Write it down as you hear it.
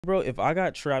Bro, if I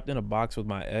got trapped in a box with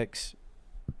my ex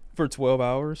for 12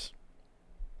 hours,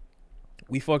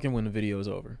 we fucking when the video is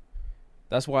over.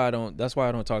 That's why I don't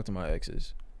talk to my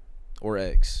exes or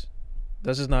ex.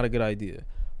 That's just not a good idea.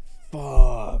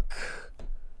 Fuck.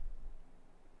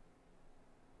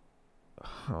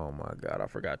 Oh my god, I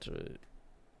forgot to.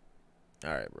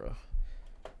 All right, bro.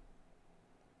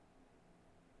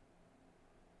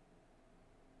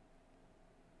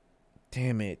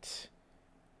 Damn it.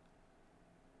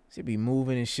 She be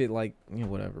moving and shit like, you know,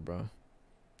 whatever, bro.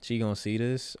 She gonna see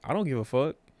this? I don't give a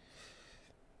fuck.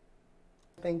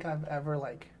 I think I've ever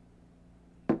like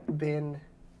been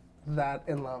that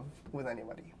in love with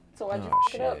anybody. So why'd you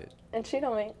fuck it up and cheat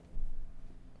on me?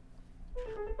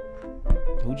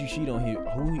 Who'd you cheat on here?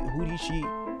 Who did you cheat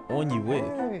on you with?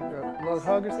 Hey, bro. A little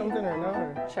hug or something or no?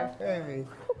 Or... Sure. Hey.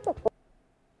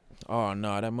 Oh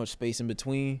no, that much space in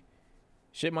between.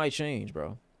 Shit might change,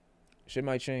 bro. Shit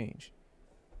might change.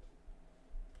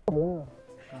 Yeah.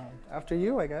 After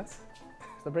you, I guess.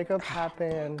 The breakup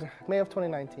happened May of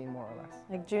 2019, more or less.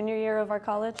 Like junior year of our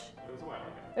college? It was a while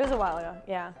ago. It was a while ago,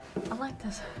 yeah. I like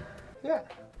this. Yeah,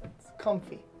 it's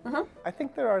comfy. Mm-hmm. I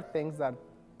think there are things that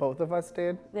both of us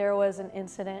did. There was an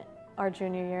incident our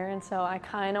junior year, and so I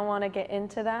kind of want to get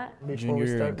into that. Before Junior we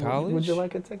year start, in college? would you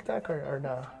like a tic tac or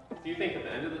no? Do you think at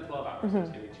the end of the 12 hours there's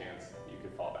any chance you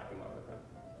could fall back in love with him?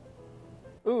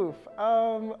 Oof.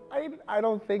 I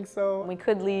don't think so. We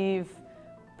could leave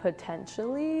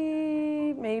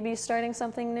potentially, maybe starting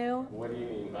something new. What do you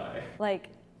mean by? Like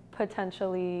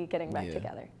potentially getting back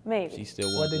together. Maybe. She still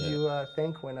What wants did you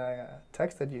think when I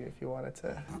texted you if you wanted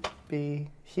to be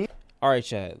here? All right,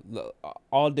 Chad. Look,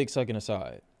 all dick sucking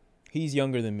aside, he's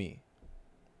younger than me.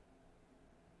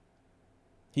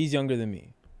 He's younger than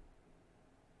me.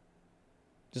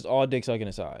 Just all dick sucking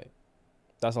aside.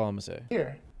 That's all I'm gonna say.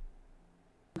 Here.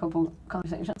 Couple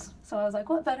conversations. So I was like,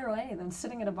 what better way than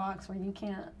sitting in a box where you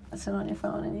can't sit on your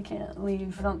phone and you can't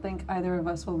leave? I don't think either of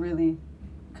us will really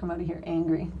come out of here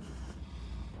angry.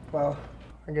 Well,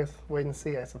 I guess wait and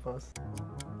see, I suppose.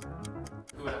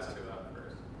 Who asked who out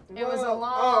first? It was a Well,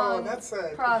 long that's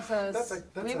a process.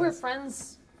 that's we were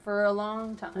friends for a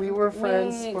long time. We were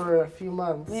friends for a few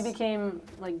months. We became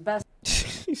like best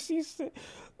She said,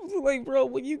 like, bro,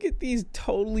 when you get these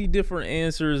totally different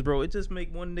answers, bro, it just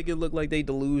make one nigga look like they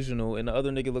delusional and the other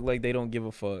nigga look like they don't give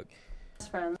a fuck.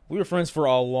 friends. We were friends for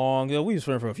a long, we was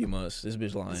friends for a few months. This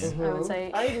bitch lying. I would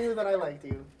say. I knew that I liked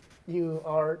you. You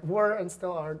were and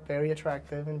still are very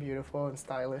attractive and beautiful and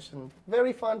stylish and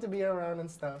very fun to be around and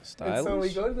stuff. Stylish? And so we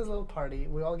go to this little party.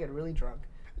 We all get really drunk.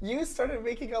 You started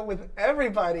making out with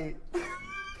everybody.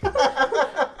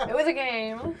 It was a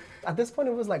game. At this point,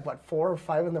 it was like, what, 4 or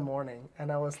 5 in the morning.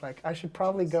 And I was like, I should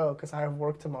probably go because I have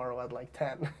work tomorrow at like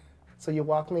 10. So you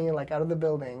walked me like out of the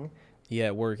building. Yeah,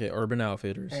 at work at Urban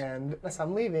Outfitters. And as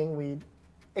I'm leaving, we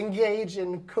engage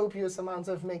in copious amounts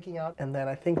of making out. And then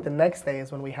I think the next day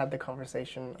is when we had the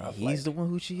conversation of He's the one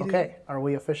who cheated? okay, are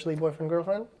we officially boyfriend,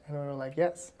 girlfriend? And we were like,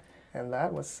 yes. And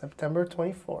that was September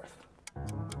 24th.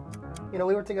 You know,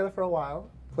 we were together for a while,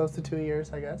 close to 2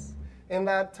 years, I guess. In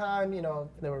that time, you know,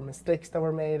 there were mistakes that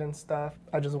were made and stuff.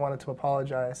 I just wanted to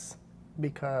apologize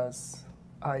because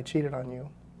I cheated on you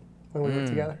when we were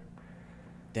together.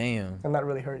 Damn. And that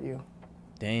really hurt you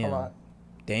Damn. a lot.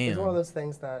 Damn. It's one of those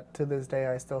things that to this day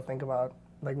I still think about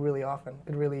like really often.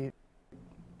 It really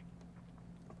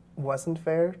wasn't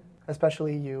fair,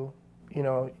 especially you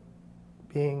know,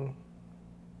 being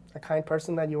a kind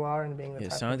person that you are and being the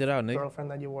type of girlfriend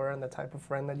that you were and the type of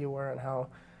friend that you were and how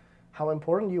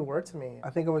important you were to me. I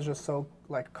think I was just so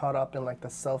like caught up in like the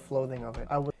self-loathing of it.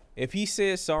 If he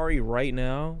said sorry right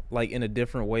now, like in a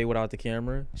different way without the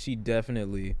camera, she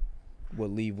definitely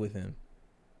would leave with him.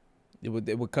 It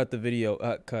would cut the video,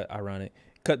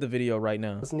 cut the video right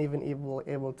now. Wasn't even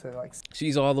able to like.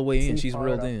 She's all the way in. She's far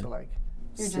reeled enough in. To, like,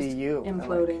 You're see just you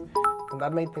imploding. And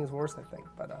that made things worse, I think.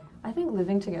 But I think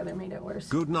living together made it worse.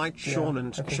 Good night, Shawn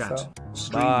and I think chat.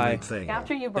 so. Bye. Thing.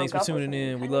 After you broke Thanks for up tuning with me,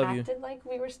 in. We kinda love you. acted like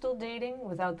we were still dating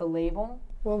without the label.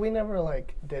 Well, we never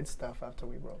like did stuff after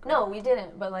we broke up. No, we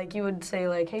didn't. But like you would say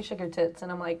like, "Hey, sugar tits,"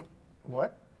 and I'm like,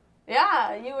 What?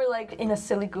 "Yeah." You were like in a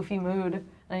silly, goofy mood,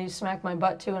 and you smacked my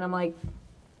butt too, and I'm like,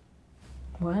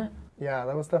 "What?" Yeah,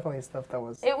 that was definitely stuff that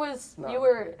was. It was. No. You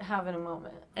were having a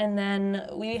moment, and then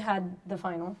we had the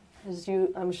final. As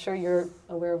you, I'm sure you're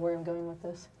aware of where I'm going with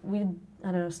this. We,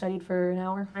 I don't know, studied for an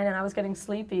hour, and then I was getting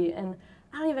sleepy, and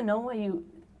I don't even know why you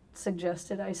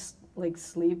suggested I like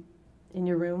sleep in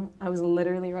your room. I was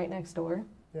literally right next door.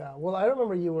 Yeah, well, I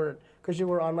remember you were, because you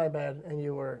were on my bed and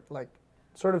you were like,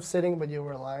 sort of sitting, but you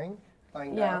were lying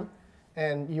down,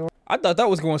 and you were. I thought that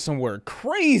was going somewhere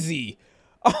crazy.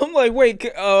 I'm like, wait,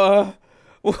 what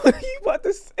are you about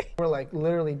to say? We're like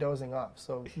literally dozing off.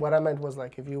 So what I meant was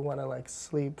like, if you want to like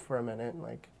sleep for a minute,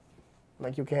 like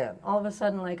you can. All of a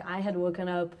sudden, like I had woken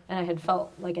up and I had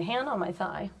felt like a hand on my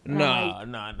thigh. And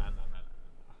I'm Nah. like,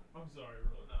 I'm sorry,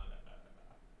 bro.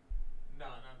 Nah.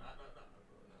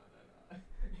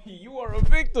 You are a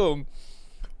victim.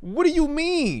 What do you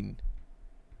mean?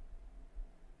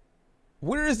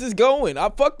 Where is this going? I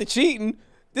fucked the cheating.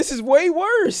 This is way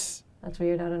worse. That's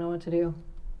weird. I don't know what to do.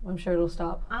 I'm sure it'll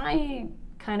stop. I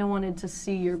kind of wanted to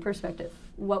see your perspective.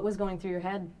 What was going through your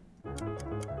head?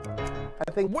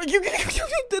 I think What wait,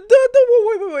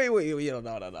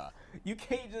 no. You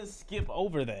can't just skip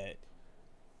over that.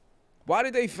 Why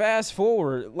did they fast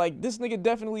forward? Like, this nigga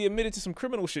definitely admitted to some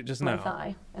criminal shit just My now.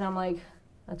 thigh. And I'm like,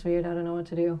 that's weird. I don't know what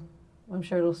to do. I'm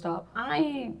sure it'll stop.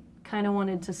 I kind of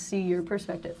wanted to see your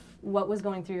perspective. What was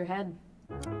going through your head?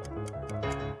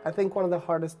 I think one of the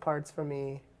hardest parts for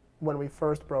me when we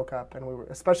first broke up, and we were,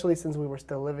 especially since we were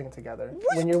still living together,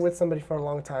 when you're with somebody for a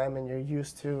long time and you're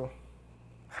used to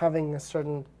having a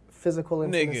certain physical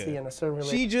intimacy and a certain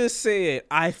relationship. She just said,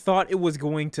 I thought it was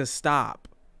going to stop.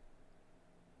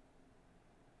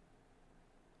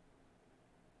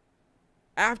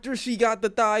 After she got the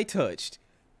thigh touched,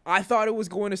 I thought it was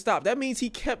going to stop. That means he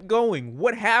kept going.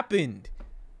 What happened?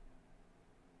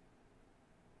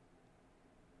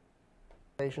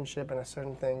 Relationship and a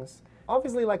certain things.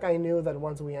 Obviously, like I knew that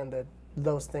once we ended,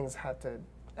 those things had to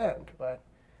end, but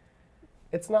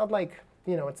it's not like,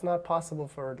 you know, it's not possible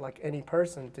for like any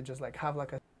person to just like have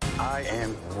like a I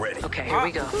am ready. Okay, here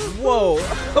we go. Whoa,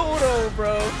 hold on,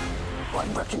 bro. I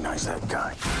recognize that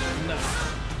guy.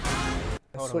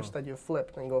 switch that you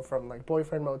flipped and go from like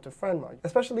boyfriend mode to friend mode.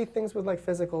 Especially things with like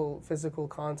physical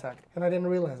contact. And I didn't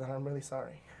realize that. I'm really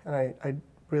sorry. And I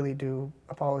really do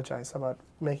apologize about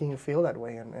making you feel that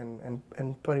way and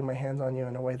putting my hands on you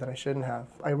in a way that I shouldn't have.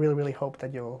 I really, really hope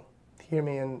that you'll hear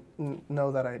me and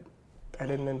know that I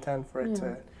didn't intend for it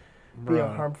to be a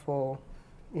harmful,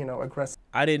 you know, aggressive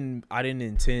I didn't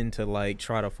intend to like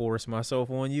try to force myself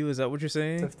on you. Is that what you're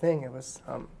saying? thing. It was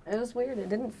It was weird. It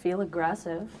didn't feel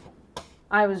aggressive.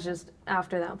 I was just,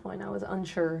 after that point, I was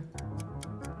unsure.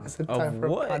 is it Of time for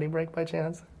what? a potty break by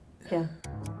chance? Yeah.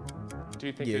 Do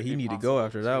you think Yeah, it'd he be need to go possible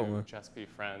after that to one. just be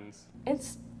friends?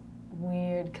 It's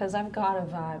weird because I've got a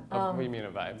vibe. What do you mean a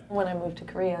vibe? When I moved to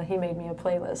Korea, he made me a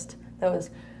playlist that was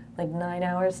like 9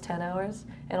 hours, 10 hours,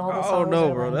 and all the songs Oh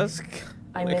no, are bro, like, that's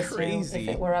I kinda miss crazy. you.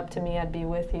 If it were up to me, I'd be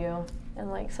with you, and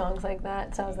like songs like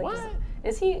that. So I was like, What?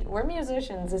 is he? We're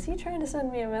musicians. Is he trying to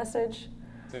send me a message?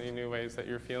 Any new ways that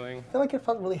you're feeling? I feel like it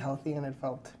felt really healthy and it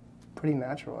felt pretty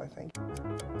natural, I think.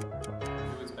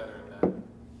 Who was better at that?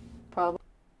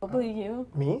 Probably you.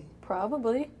 Me?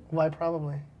 Probably Why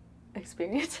probably?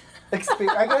 experience. I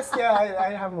guess, yeah,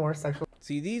 I have more sexual.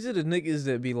 See, these are the niggas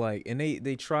that be like, and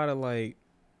they try to like,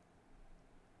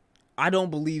 I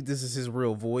don't believe this is his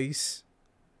real voice.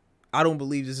 I don't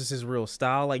believe this is his real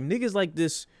style. Like, niggas like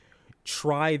this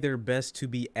try their best to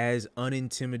be as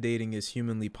unintimidating as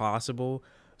humanly possible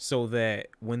so that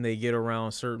when they get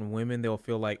around certain women, they'll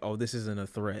feel like, oh, this isn't a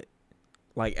threat,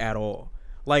 like, at all.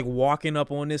 Like, walking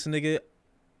up on this nigga,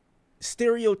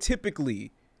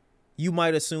 stereotypically, you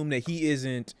might assume that he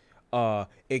isn't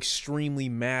extremely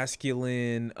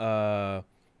masculine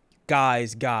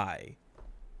guy's guy.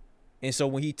 And so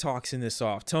when he talks in this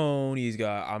soft tone, he's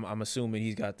got, I'm assuming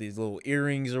he's got these little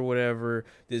earrings or whatever,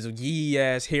 this yee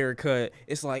ass haircut.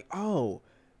 It's like, oh,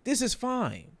 this is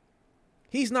fine.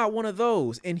 He's not one of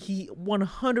those. And he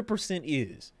 100%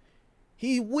 is.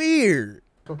 He's weird.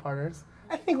 Partners.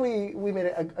 I think we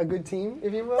made a good team,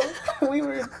 if you will. We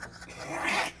were.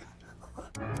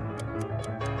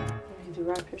 We do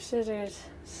rock, paper, scissors,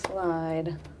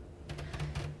 slide,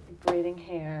 braiding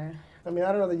hair. I mean,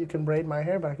 I don't know that you can braid my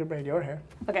hair, but I could braid your hair.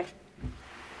 Okay.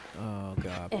 Oh,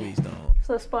 God, please don't.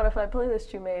 So the Spotify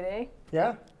playlist you made, eh?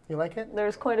 Yeah? You like it?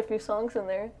 There's quite a few songs in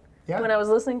there. Yeah. When I was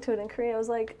listening to it in Korea, I was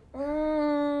like, are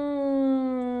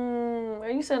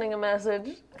you sending a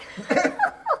message?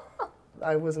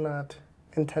 I was not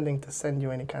intending to send you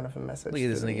any kind of a message. Look at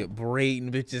this to nigga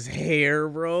braiding bitch's hair,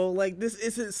 bro. Like, this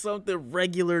isn't something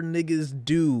regular niggas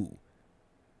do.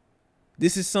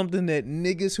 This is something that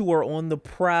niggas who are on the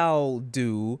prowl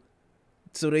do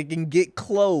so they can get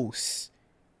close.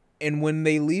 And when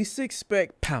they least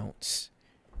expect, pounce.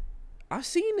 I've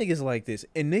seen niggas like this.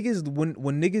 And niggas, when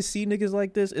niggas see niggas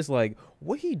like this, it's like,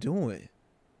 what he doing?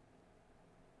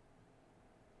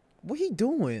 What he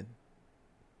doing?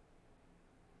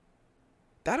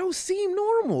 That don't seem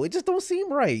normal. It just don't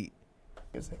seem right.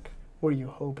 music. Were you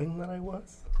hoping that I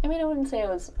was? I mean, I wouldn't say I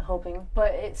was hoping,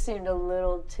 but it seemed a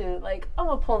little too, like, I'm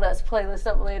gonna pull that playlist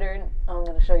up later and I'm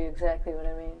gonna show you exactly what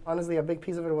I mean. Honestly, a big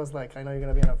piece of it was like, I know you're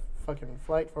gonna be on a fucking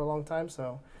flight for a long time,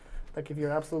 so like if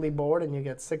you're absolutely bored and you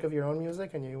get sick of your own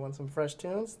music and you want some fresh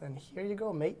tunes, then here you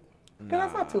go, mate. Cause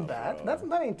that's not too bad.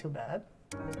 That ain't too bad.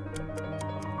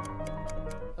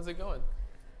 How's it going?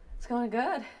 It's going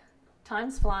good.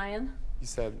 Time's flying. You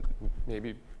said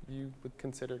maybe you would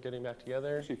consider getting back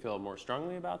together. Do you feel more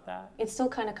strongly about that? It's still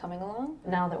kind of coming along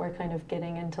now that we're kind of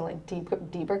getting into like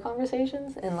deeper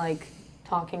conversations and like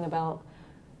talking about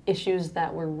issues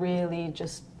that were really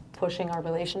just pushing our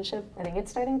relationship. I think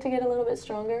it's starting to get a little bit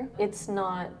stronger. It's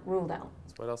not ruled out.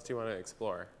 So what else do you want to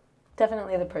explore?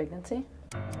 Definitely the pregnancy.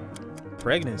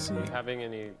 Pregnancy. Are you having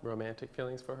any romantic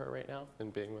feelings for her right now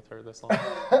and being with her this long?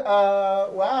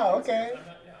 Wow, okay.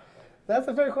 That's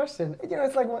a fair question. You know,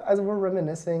 it's like as we're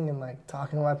reminiscing and like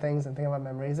talking about things and thinking about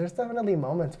memories, there's definitely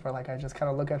moments where like I just kind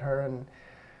of look at her and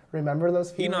remember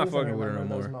those feelings. He not fucking and with her no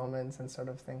remember those more. moments and sort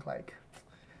of think like,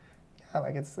 yeah,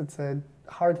 like it's a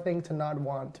hard thing to not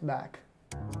want back.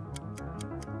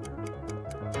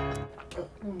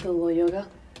 Do a little yoga.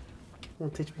 You'll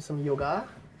teach me some yoga.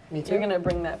 Me too. You're gonna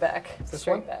bring that back, This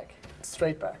straight one? back.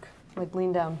 Straight back. Like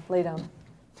lean down, lay down.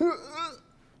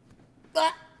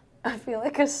 I feel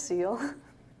like a seal.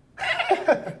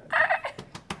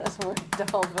 That's more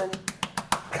dolphin.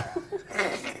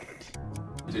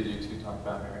 Did you two talk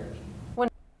about marriage?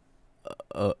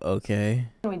 Okay.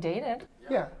 When we dated,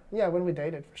 Yeah, when we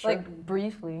dated for sure. like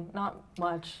briefly, not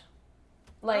much.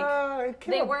 Like it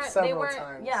came they up weren't, several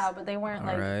times. yeah, but they weren't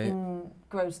like Alright. in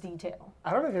gross detail.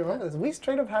 I don't know if you remember this. We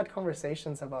straight up had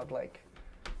conversations about like,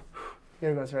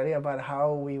 here goes, ready? About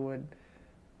how we would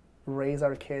raise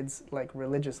our kids, like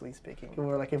religiously speaking. We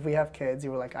were like, if we have kids,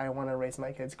 you were like, I want to raise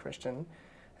my kids Christian.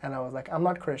 And I was like, I'm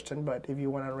not Christian, but if you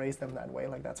want to raise them that way,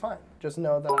 like that's fine. Just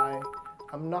know that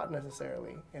I'm not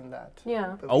necessarily in that.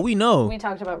 Yeah. Oh, we know. We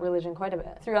talked about religion quite a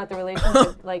bit throughout the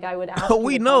relationship. Like I would ask Oh,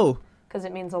 we know. because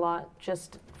it means a lot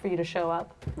just for you to show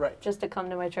up, Right. just to come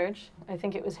to my church. I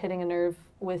think it was hitting a nerve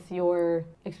with your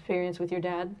experience with your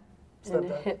dad, and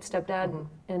stepdad,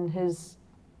 and his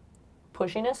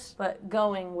pushiness. But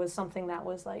going was something that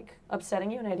was like upsetting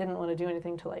you, and I didn't want to do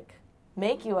anything to like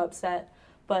make you upset,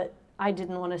 but I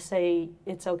didn't want to say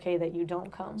it's okay that you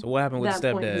don't come. So what happened with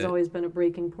that point has stepdad? always been a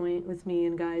breaking point with me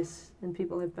and guys and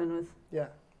people I've been with. Yeah.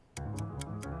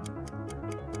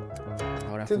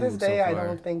 Oh, that To this food was so day, I fire.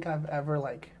 don't think I've ever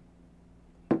like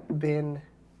been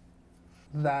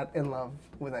that in love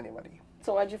with anybody.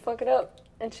 So why'd you fuck it up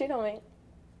and cheat on me?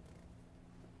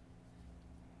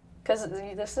 Because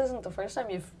this isn't the first time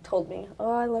you've told me,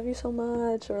 oh, I love you so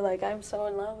much, or like, I'm so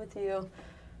in love with you.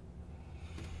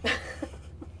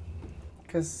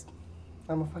 Because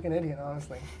I'm a fucking idiot,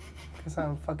 honestly. Because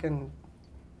I'm fucking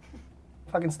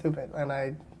stupid.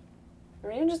 And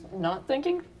Were you just not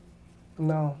thinking?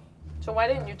 no. So why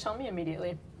didn't you tell me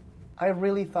immediately? I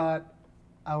really thought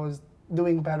I was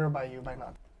doing better by you by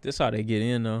not. This how they get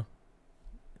in, though.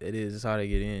 It is. This how they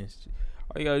get in.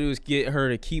 All you gotta do is get her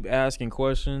to keep asking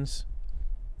questions,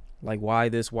 like why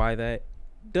this, why that.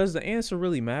 Does the answer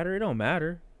really matter? It don't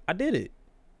matter. I did it.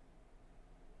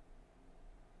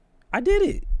 I did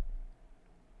it.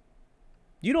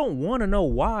 You don't want to know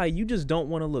why. You just don't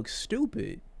want to look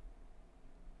stupid.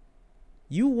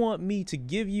 You want me to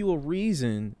give you a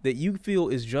reason that you feel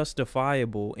is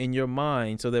justifiable in your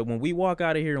mind so that when we walk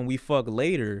out of here and we fuck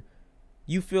later,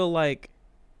 you feel like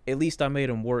at least I made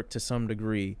him work to some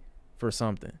degree for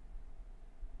something.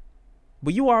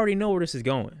 But you already know where this is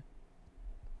going.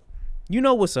 You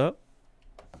know what's up.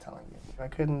 I'm telling you. I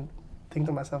couldn't think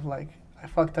to myself, like, I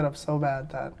fucked it up so bad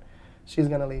that she's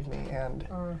going to leave me and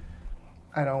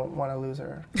I don't want to lose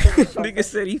her. Nigga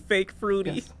said he fake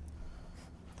fruity. Yes.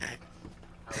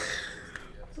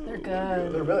 They're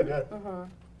good. They're really good.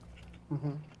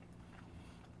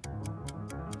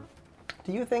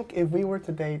 Do you think if we were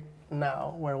to date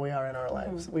now, where we are in our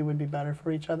lives, we would be better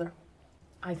for each other?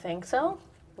 I think so.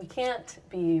 We can't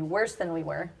be worse than we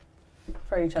were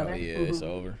for each other. Oh yeah, it's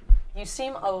over. You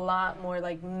seem a lot more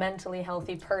like mentally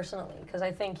healthy personally, because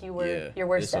I think you were Yeah, your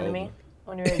worst it's enemy over.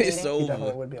 when you were dating. It's We definitely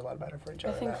over. would be a lot better for each I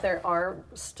other think now. there are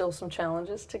still some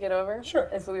challenges to get over. Sure.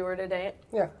 If we were to date.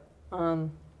 Yeah.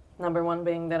 Number one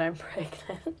being that I'm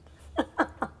pregnant. Can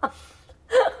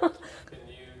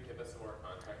you give us some more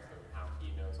context of how he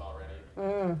knows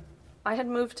already? I had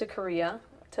moved to Korea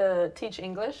to teach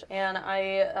English, and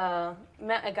I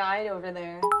met a guy over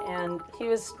there, and he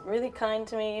was really kind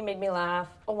to me, made me laugh.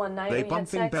 One night They we had bumping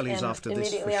sex, bellies and after this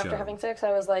immediately for after show. having sex,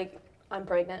 I was like, I'm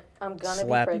pregnant. I'm gonna be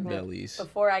Slappy pregnant. bellies.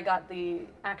 Before I got the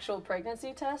actual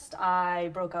pregnancy test, I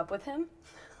broke up with him.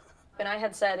 And I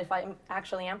had said if I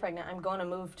actually am pregnant, I'm going to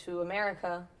move to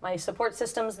America. My support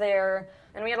system's there.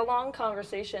 And we had a long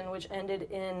conversation which ended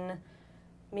in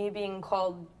me being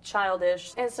called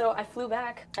childish. And so I flew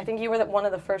back. I think you were one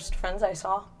of the first friends I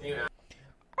saw. I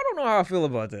don't know how I feel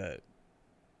about that.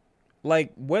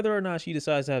 Like, whether or not she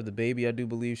decides to have the baby, I do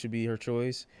believe should be her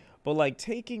choice. But, like,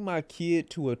 taking my kid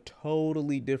to a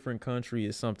totally different country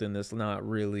is something that's not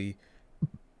really...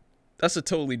 That's a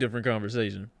totally different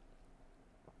conversation.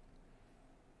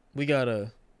 We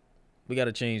gotta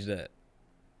change that.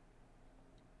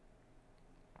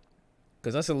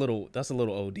 Cause that's a little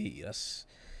OD. That's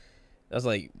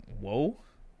like, whoa?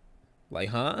 Like,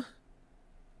 huh?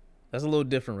 That's a little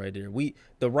different right there.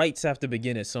 The rights have to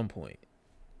begin at some point.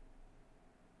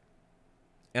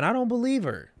 And I don't believe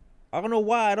her. I don't know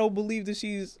why I don't believe that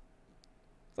she's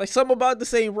like something about the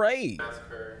same right. Ask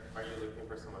her, are you looking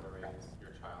for someone to raise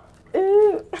your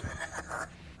child?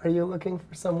 Are you looking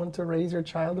for someone to raise your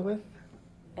child with?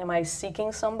 Am I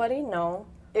seeking somebody? No.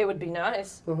 It would be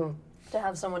nice Mm-hmm. to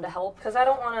have someone to help. Because I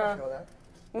don't want I to feel that.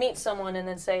 meet someone and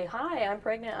then say, hi, I'm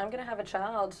pregnant. I'm going to have a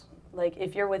child. Like,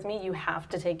 if you're with me, you have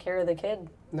to take care of the kid.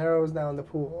 Narrows down the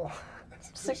pool.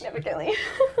 Significantly.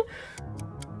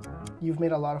 You've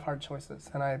made a lot of hard choices,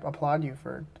 and I applaud you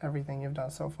for everything you've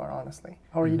done so far, honestly.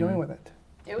 How are you doing with it?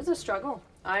 It was a struggle.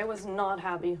 I was not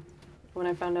happy when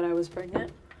I found out I was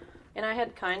pregnant. And I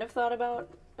had kind of thought about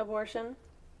abortion,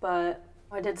 but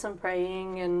I did some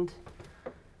praying and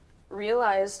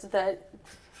realized that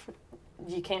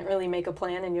you can't really make a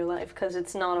plan in your life because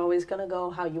it's not always going to go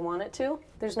how you want it to.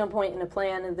 There's no point in a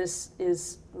plan, and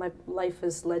my life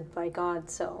is led by God,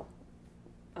 so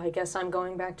I guess I'm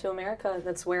going back to America.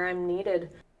 That's where I'm needed.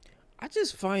 I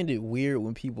just find it weird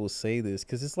when people say this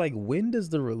because it's like, when does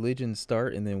the religion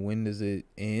start and then when does it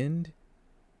end?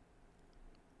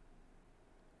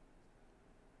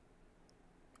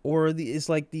 Or it's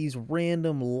like these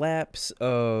random laps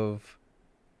of,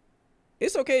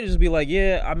 it's okay to just be like,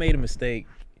 yeah, I made a mistake.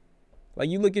 Like,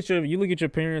 you look at your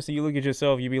parents and you look at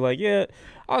yourself, you be like, yeah,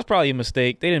 I was probably a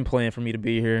mistake. They didn't plan for me to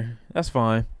be here. That's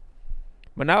fine.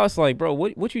 But now it's like, bro,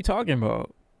 what you talking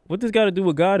about? What this got to do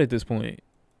with God at this point?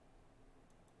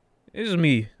 It's just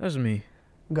me. That's me.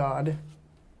 God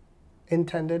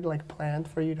intended, like planned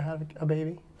for you to have a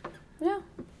baby? Yeah,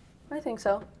 I think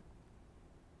so.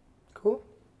 Cool.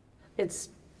 It's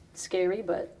scary,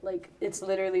 but like it's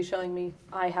literally showing me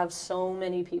I have so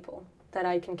many people that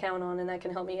I can count on and that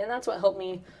can help me. And that's what helped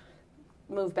me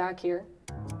move back here.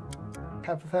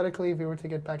 Hypothetically, if we were to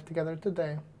get back together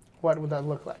today, what would that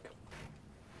look like?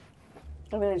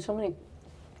 I mean, there's so many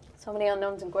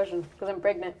unknowns and questions because I'm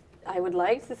pregnant. I would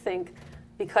like to think,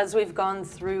 because we've gone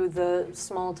through the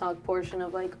small talk portion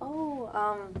of like, oh,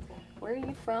 where are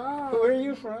you from? Where are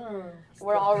you from?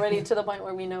 We're already to the point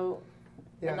where we know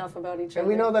Yeah. enough about each other. And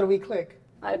we know that we click.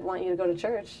 I'd want you to go to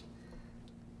church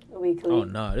weekly. Oh,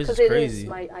 no, this is Because crazy. it is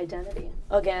my identity.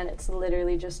 Again, it's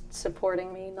literally just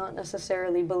supporting me, not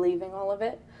necessarily believing all of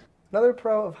it. Another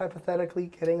pro of hypothetically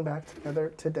getting back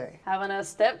together today. Having a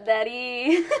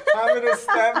stepdaddy. Having a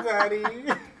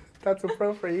stepdaddy. That's a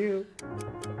pro for you.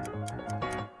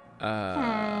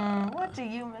 What do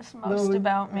you miss most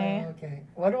about me? Okay.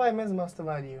 What do I miss most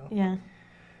about you? Yeah.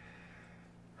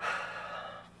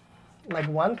 Like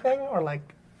one thing or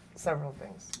like several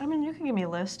things? I mean, you can give me a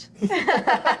list.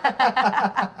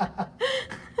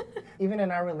 Even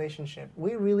in our relationship,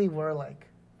 we really were like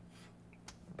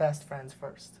best friends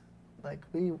first. Like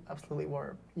we absolutely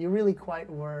were. You really quite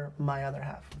were my other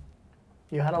half.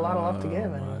 You had a lot of love to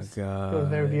give, and it was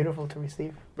very beautiful to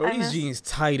receive. Bro, I these miss jeans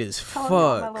tight as Telling me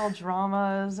all my fuck. little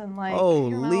dramas and like Holy.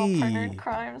 your little partner in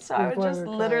crime. So I would Your just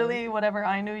partner in literally whatever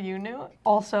I knew, you knew.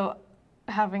 Also,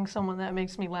 having someone that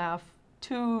makes me laugh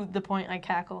to the point I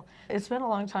cackle. It's been a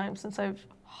long time since I've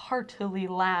heartily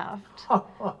laughed,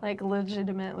 like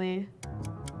legitimately.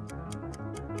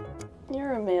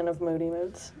 You're a man of moody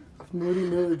moods. Moody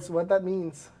moods, what that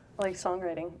means. Like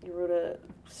songwriting. You wrote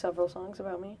several songs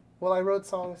about me. Well, I wrote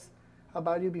songs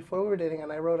about you before we were dating,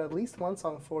 and I wrote at least one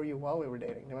song for you while we were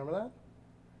dating. Do you remember that?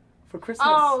 For Christmas.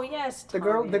 Oh yes, the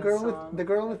girl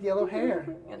with yellow hair.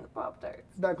 And the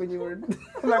Pop-Tarts. Back when you were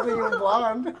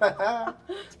blonde.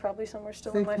 It's probably somewhere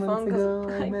still 6 on my months phone ago,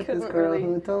 because I I met this couldn't girl really.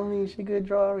 who told me she could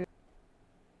draw.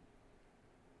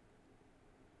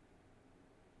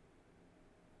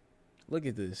 Look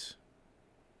at this.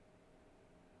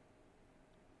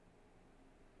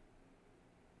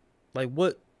 Like,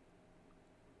 what?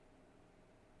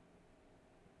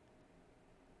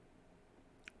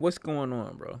 What's going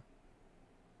on, bro?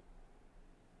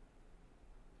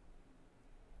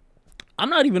 I'm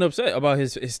not even upset about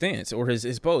his stance or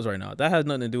his pose right now. That has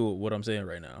nothing to do with what I'm saying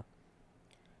right now.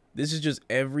 This is just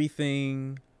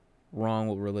everything wrong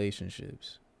with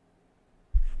relationships.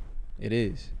 It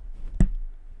is.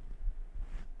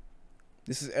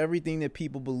 This is everything that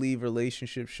people believe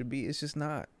relationships should be. It's just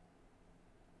not.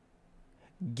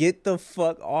 Get the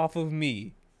fuck off of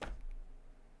me.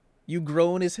 You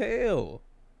grown as hell.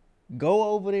 Go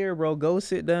over there, bro. Go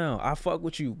sit down. I fuck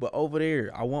with you, but over there,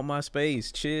 I want my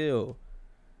space. Chill.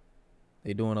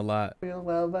 They doing a lot. Real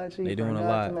well, but she They doing a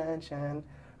forgot to lot. mention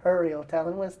her real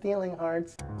talent was stealing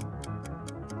hearts.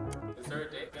 Is there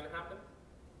a date gonna happen?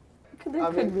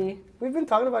 There could be. We've been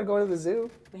talking about going to the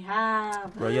zoo. We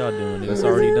have. Bro, y'all doing it. It's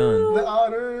already done. The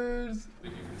honors.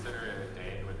 Would you consider it a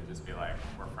date, or would it just be like,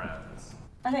 we're friends?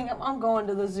 I think I'm going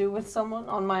to the zoo with someone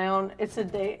on my own. It's a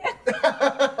date.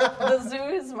 The zoo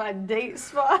is my date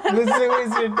spot. The zoo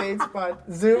is your date spot.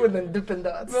 Zoo and then Dippin'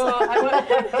 Dots. Bro,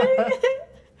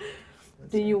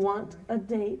 do you want a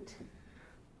date?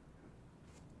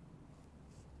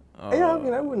 Yeah, I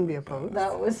mean, I wouldn't be opposed.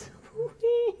 That was.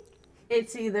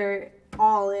 It's either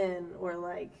all in or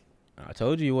like. I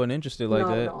told you wasn't interested like not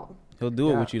that. at all. He'll do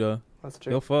it Yeah. with you though. That's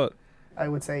true. He'll fuck. I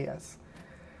would say yes.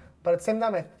 But at the same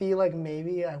time, I feel like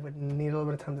maybe I would need a little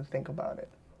bit of time to think about it.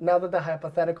 Now that the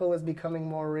hypothetical is becoming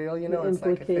more real, you know, The it's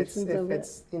like if implications of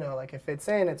it's you know, like if it's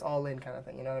in, it's all in kind of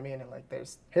thing. You know what I mean? And like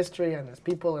there's history and there's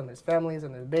people and there's families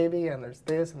and there's baby and there's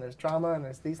this and there's drama and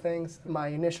there's these things. My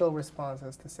initial response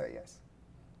is to say yes.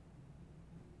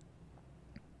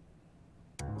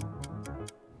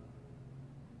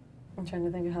 I'm trying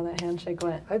to think of how that handshake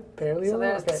went. I barely So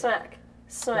remember. there's smack,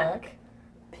 smack,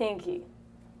 pinky,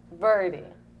 birdie,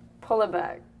 pull it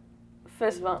back,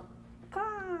 fist bump.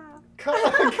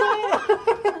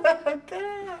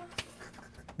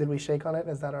 Did we shake on it?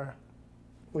 Is that our?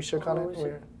 We shook on Oh, it. we shook.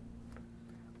 We're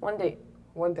One date.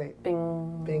 one date.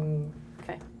 Bing. Bing.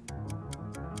 Okay.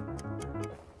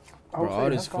 Bro, all Hopefully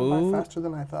this that's gone by food. faster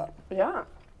than I thought. Yeah.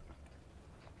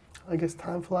 I guess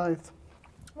time flies.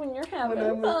 When you're having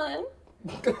Whatever.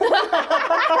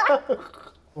 fun.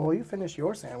 Well, you finish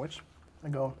your sandwich. I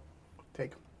go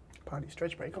take a potty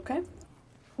stretch break. Okay.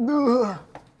 Ugh.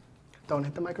 Don't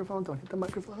hit the microphone. Don't hit the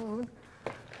microphone.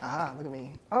 Ah, look at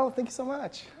me. Oh, thank you so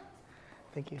much.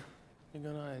 Thank you. You're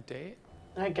going on a date?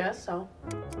 I guess so.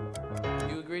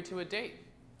 You agreed to a date.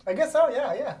 I guess so,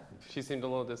 yeah. She seemed a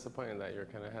little disappointed that you're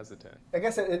kind of hesitant. I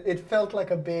guess it felt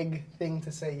like a big thing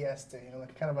to say yes to, you know,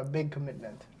 like kind of a big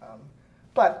commitment.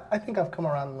 But I think I've come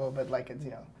around a little bit, like it's,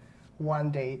 you know,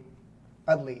 one date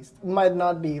at least. Might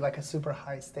not be like a super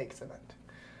high stakes event.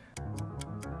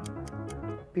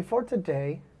 Before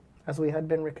today, as we had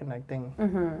been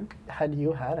reconnecting, had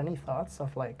you had any thoughts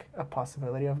of like a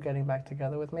possibility of getting back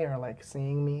together with me or like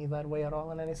seeing me that way at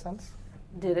all in any sense?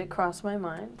 Did it cross my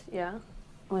mind? Yeah.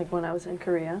 Like when I was in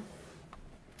Korea.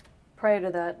 Prior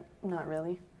to that, not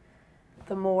really.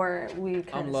 The more we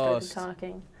kind of started lost.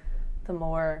 talking, the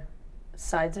more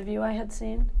sides of you I had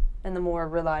seen, and the more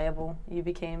reliable you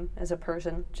became as a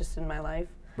person just in my life.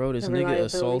 Bro, this The nigga reliability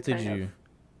assaulted kind of you.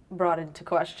 brought into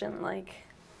question, like,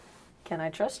 can I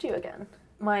trust you again?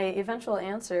 My eventual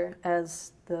answer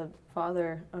as the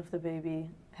father of the baby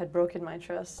had broken my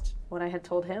trust. What I had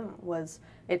told him was,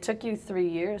 it took you 3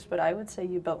 years, but I would say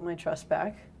you built my trust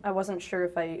back. I wasn't sure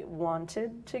if I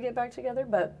wanted to get back together,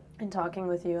 but in talking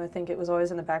with you, I think it was always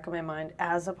in the back of my mind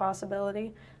as a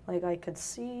possibility. Like I could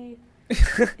see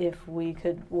if we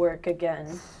could work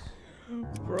again.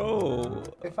 Bro.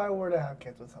 If I were to have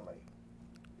kids with somebody,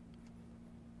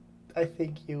 I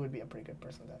think you would be a pretty good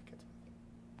person to have kids with.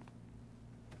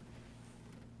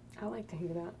 I like to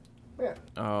hear that. Yeah.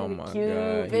 Oh Baby my cute,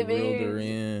 god, he baby. reeled her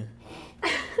in.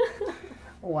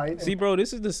 White. See, bro,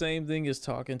 this is the same thing as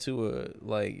talking to a,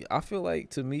 like, I feel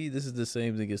like to me, this is the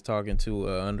same thing as talking to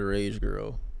a underage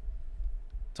girl.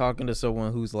 Talking to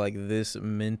someone who's like this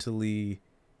mentally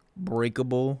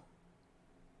breakable,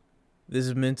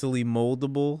 this mentally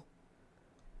moldable.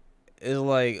 It's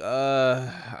like,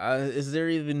 is there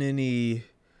even any,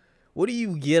 what do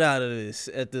you get out of this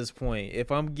at this point? If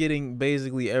I'm getting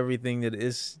basically everything that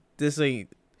is,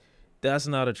 that's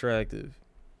not attractive.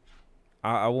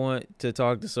 I want to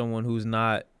talk to someone who's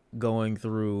not going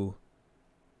through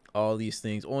all these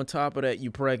things. On top of that, you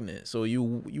pregnant, so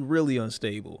you really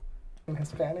unstable. I'm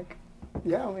Hispanic.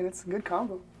 Yeah, I mean, it's a good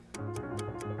combo.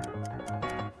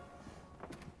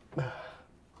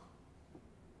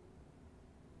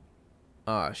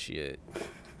 Ah, shit.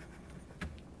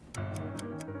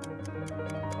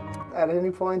 At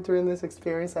any point during this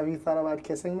experience, have you thought about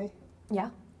kissing me? Yeah.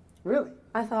 Really?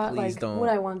 I thought, Please like, don't. would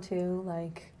I want to?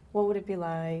 Like, what would it be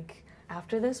like?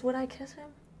 After this, would I kiss him?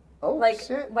 Oh, like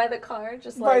shit. by the car,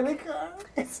 just By like the car.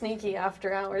 sneaky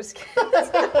after hours.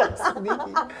 Sneaky.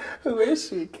 Who is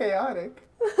she? Chaotic.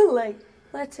 Like,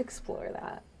 let's explore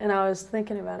that. And I was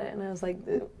thinking about it, and I was like,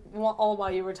 all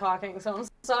while you were talking, so I'm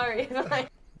sorry.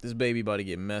 This baby about to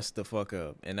get messed the fuck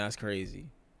up, and that's crazy,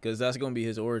 because that's gonna be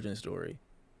his origin story.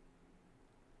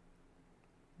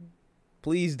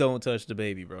 Please don't touch the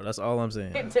baby, bro. That's all I'm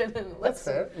saying. I didn't That's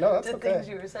listen fair. No, that's to okay. things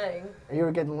you were saying. You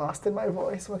were getting lost in my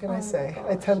voice. What can I Oh say? my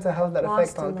I gosh. tend to have that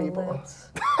Lost effect on in the people. lips.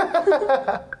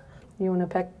 You want to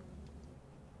peck?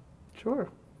 Sure.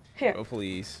 Here, Oh,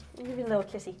 please. I'll give you a little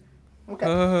kissy.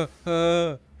 Okay.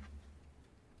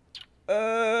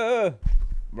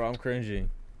 Bro, I'm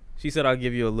cringing. She said I'll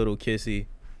give you a little kissy.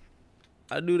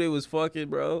 I knew they was fucking,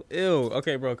 bro. Ew.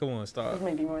 Okay, bro, come on, stop.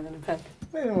 Maybe more than a peck.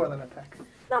 Maybe more than a peck.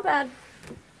 Not bad.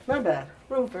 Not bad.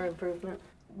 Room for improvement.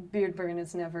 Beard burn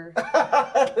is never,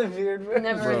 The beard.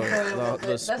 never Bro, enjoyable. the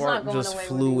That's not spark going just away when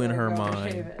flew you in let her it grow and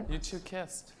mind. shave it. You two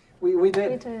kissed. We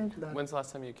did. We did. When's the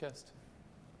last time you kissed?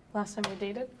 Last time we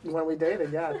dated? When we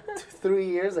dated, yeah. 3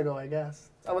 years ago, I guess.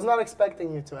 I was not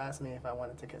expecting you to ask me if I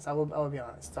wanted to kiss. I will be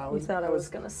honest. You thought I was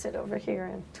gonna sit over here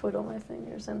and twiddle my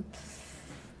fingers and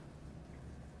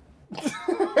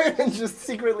and just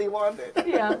secretly wanted.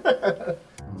 yeah.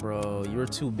 Bro, you're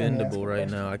too me ask bendable a right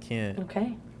question. now. I can't.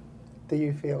 Okay. Do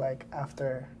you feel like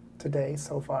after today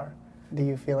so far, do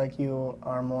you feel like you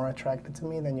are more attracted to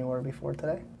me than you were before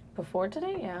today? Before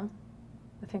today, yeah.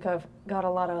 I think I've got a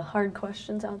lot of hard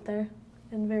questions out there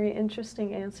and very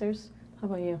interesting answers. How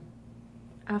about you?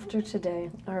 After today,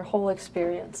 our whole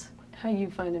experience, how you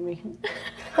finding me?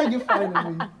 How you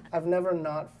finding me? I've never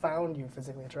not found you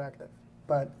physically attractive.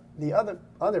 But the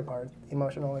other part,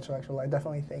 emotional, intellectual, I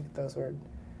definitely think those were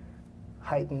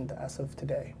heightened as of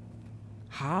today.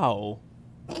 How?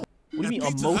 What do you mean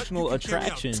emotional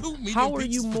attraction? How are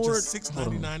you more?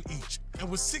 $6.99 each, and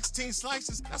with 16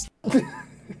 slices, that's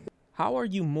How are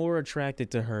you more attracted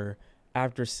to her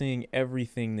after seeing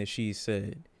everything that she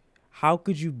said? How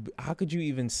could you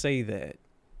even say that?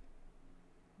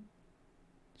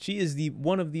 She is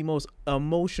one of the most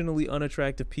emotionally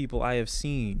unattractive people I have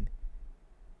seen.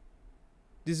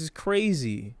 This is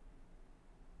crazy.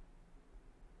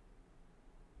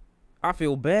 I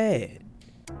feel bad.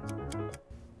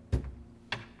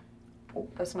 Oh,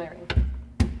 that's my ring.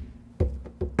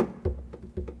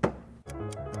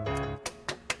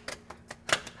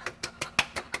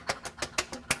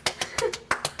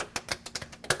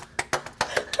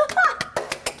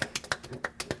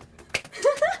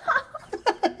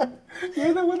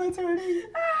 You're the one that's hurting.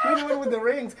 You're the one with the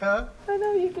rings, huh? I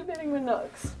know you keep hitting my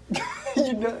nuts.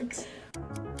 You nuts.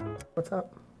 What's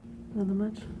up? Nothing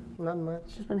much. Not much.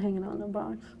 Just been hanging out in the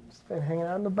box. Just been hanging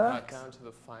out in the Got box. down to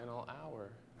the final hour.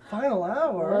 Final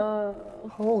hour? Whoa.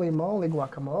 Holy moly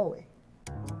guacamole.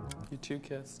 You two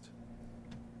kissed.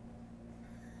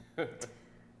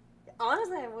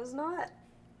 Honestly, I was not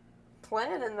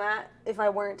planning that. If I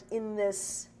weren't in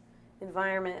this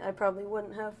environment, I probably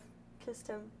wouldn't have kissed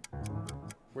him.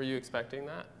 Were you expecting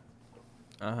that?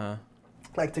 Uh-huh.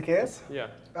 Like to kiss? Yeah.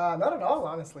 Not at all,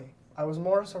 honestly. I was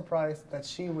more surprised that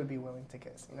she would be willing to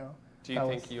kiss, you know? Do you That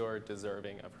think was- you're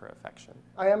deserving of her affection?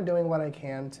 I am doing what I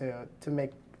can to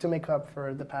make up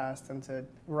for the past and to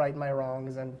right my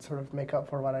wrongs and sort of make up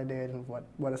for what I did and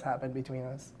what has happened between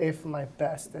us. If my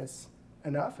best is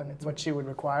enough and it's what she would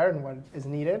require and what is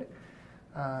needed,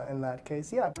 in that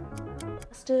case, yeah.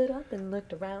 I stood up and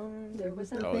looked around. There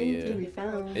was nothing Oh, yeah. to be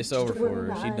found. It's over Just for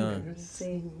a her. She line done. to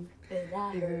sing that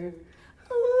I heard.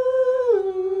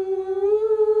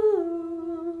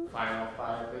 Final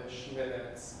 5-ish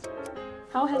minutes.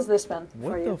 How has this been for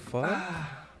What you? the fuck?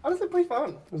 Honestly, pretty fun.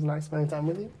 It was nice spending time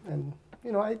with you, and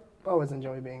you know, I always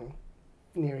enjoy being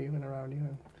near you and around you,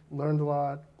 and learned a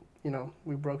lot. You know,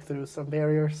 we broke through some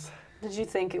barriers. Did you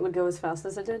think it would go as fast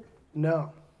as it did?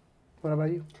 No. What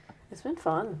about you? It's been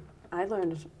fun. I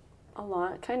learned a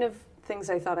lot. Kind of things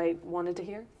I thought I wanted to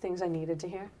hear, things I needed to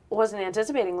hear. Wasn't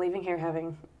anticipating leaving here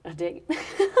having a date.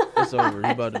 It's over.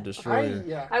 You about to destroy her.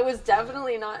 Yeah. I was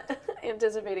definitely not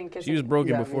anticipating kissing. She was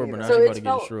broken Yeah, me before, but either. now so she's about it to get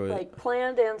felt destroyed. like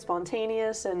planned and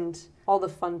spontaneous and all the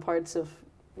fun parts of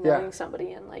knowing Yeah.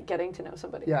 somebody and like getting to know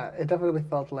somebody. Yeah, it definitely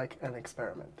felt like an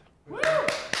experiment. We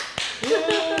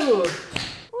did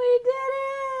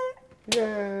it!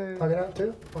 Yay! Talk it out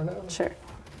too, or no? Sure.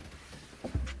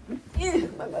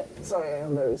 My bad. Sorry,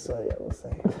 I'm very sorry, I will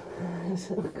say.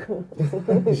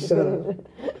 Shut up.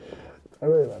 I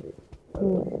really love you. You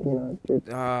know,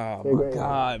 Oh You're my great.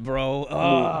 god, bro.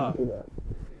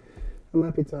 I'm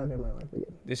happy to have you in my life again.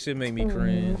 This shit make me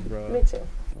cringe, bro. Me too.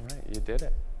 All right, you did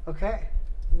it. Okay.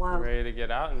 Wow. Ready to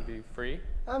get out and be free?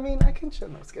 I mean, I can chill.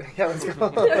 No, I was kidding. Yeah, let's go.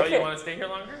 Oh, you want to stay here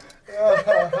longer?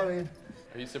 I mean,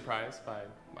 Are you surprised by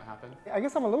what happened? I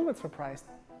guess I'm a little bit surprised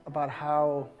about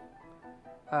how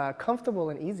comfortable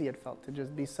and easy it felt to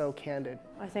just be so candid.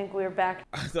 I think we're back.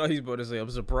 I thought he was about to say, I'm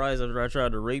surprised after I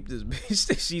tried to rape this bitch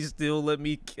that she still let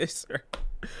me kiss her.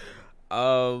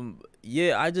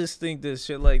 Yeah, I just think that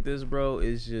shit like this, bro,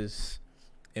 is just,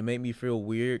 it made me feel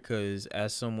weird because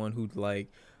as someone who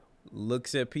like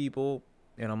looks at people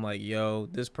and I'm like, yo,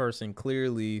 this person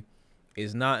clearly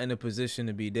is not in a position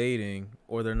to be dating,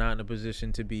 or they're not in a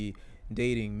position to be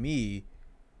dating me,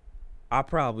 I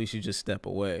probably should just step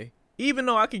away. Even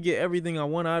though I could get everything I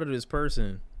want out of this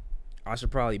person, I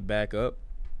should probably back up.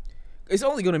 It's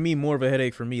only going to mean more of a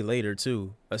headache for me later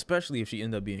too, especially if she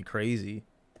ends up being crazy.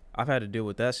 I've had to deal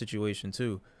with that situation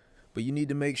too. But you need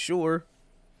to make sure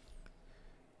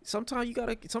sometimes you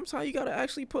gotta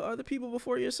actually put other people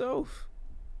before yourself.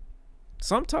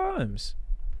 Sometimes.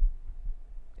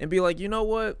 And be like, you know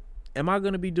what? Am I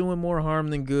going to be doing more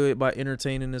harm than good by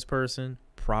entertaining this person?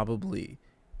 Probably.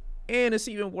 And it's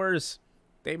even worse.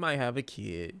 They might have a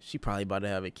kid. She probably about to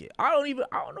have a kid. I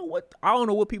don't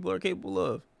know what people are capable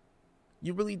of.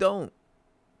 You really don't.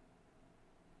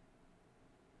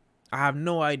 I have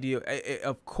no idea.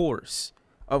 Of course,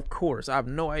 I have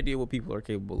no idea what people are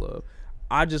capable of.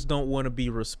 I just don't want to be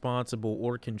responsible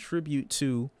or contribute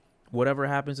to whatever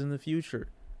happens in the future.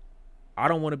 I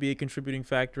don't want to be a contributing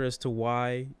factor as to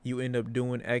why you end up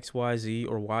doing X, Y, Z,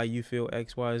 or why you feel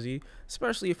X, Y, Z.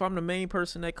 Especially if I'm the main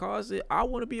person that caused it, I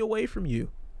want to be away from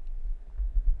you.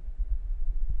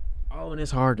 Oh, and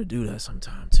it's hard to do that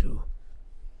sometimes too.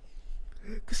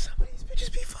 Because some of these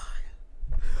bitches be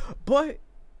fine. But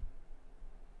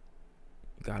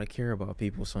you gotta care about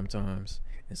people sometimes.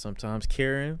 And sometimes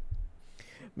caring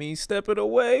means stepping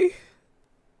away.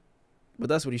 But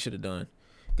that's what he should have done.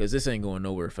 Because this ain't going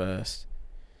nowhere fast.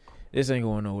 This ain't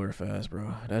going nowhere fast,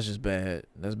 bro. That's just bad.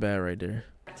 That's bad right there.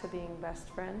 To being best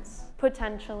friends,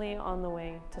 potentially on the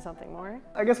way to something more.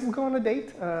 I guess we'll go on a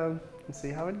date and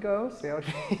see how it goes, see how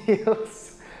it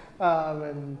feels,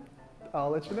 and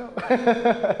I'll let you know.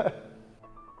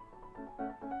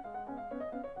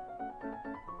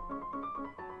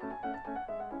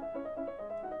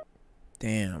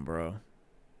 Damn, bro.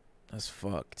 That's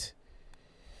fucked.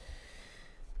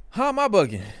 How am I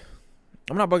bugging?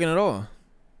 I'm not bugging at all.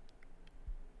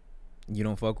 You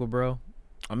don't fuck with bro?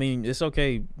 I mean, it's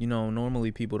okay. You know,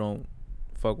 normally people don't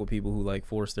fuck with people who like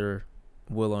force their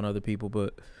will on other people,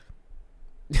 but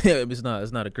it's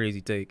not a crazy take.